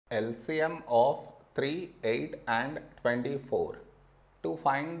LCM of 3, 8 and 24. To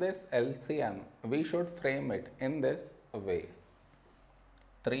find this LCM, we should frame it in this way.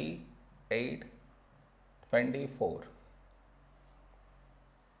 3, 8, 24.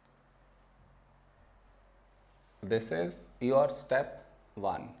 This is your step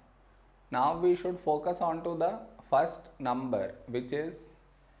 1. Now we should focus on to the first number, which is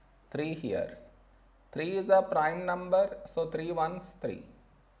 3 here. 3 is a prime number, so 3 ones 3.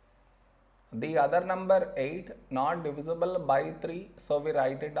 The other number 8 not divisible by 3, so we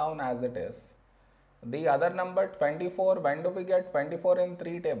write it down as it is. The other number 24, when do we get 24 in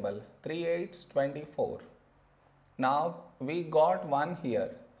 3 table? 3 8s 24. Now we got 1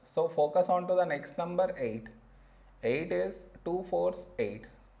 here, so focus on to the next number 8. 8 is 2 4s 8.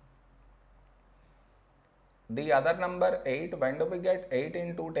 The other number 8, when do we get 8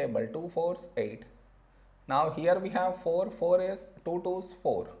 in 2 table? 2 4s 8. Now here we have 4, 4 is 2 2s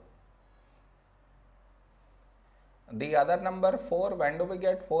 4. The other number 4, when do we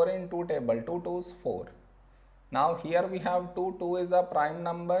get 4 in 2 table? 2 2s 4. Now here we have 2, 2 is a prime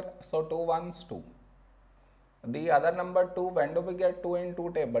number, so 2 1s 2. The other number 2, when do we get 2 in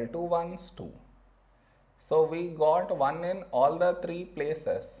 2 table? 2 1s 2. So we got 1 in all the 3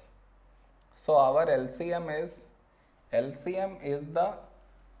 places. So our LCM is the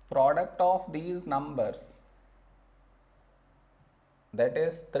product of these numbers, that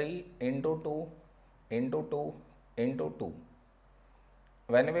is 3 into 2 into 2 into 2.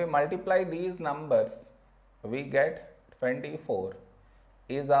 When we multiply these numbers, we get 24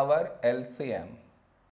 is our LCM.